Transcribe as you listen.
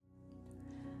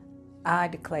I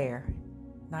declare,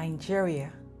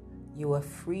 Nigeria, you are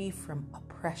free from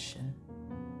oppression.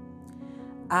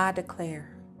 I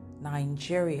declare,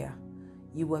 Nigeria,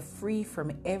 you are free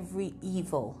from every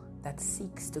evil that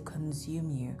seeks to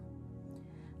consume you.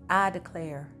 I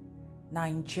declare,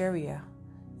 Nigeria,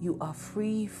 you are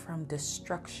free from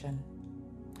destruction.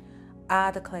 I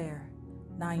declare,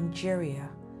 Nigeria,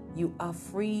 you are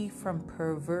free from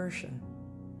perversion.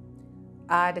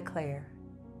 I declare,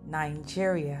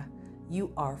 Nigeria,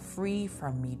 you are free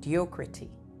from mediocrity.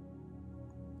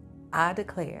 I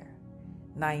declare,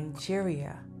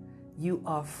 Nigeria, you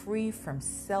are free from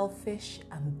selfish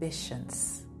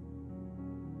ambitions.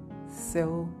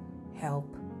 So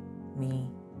help me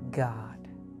God.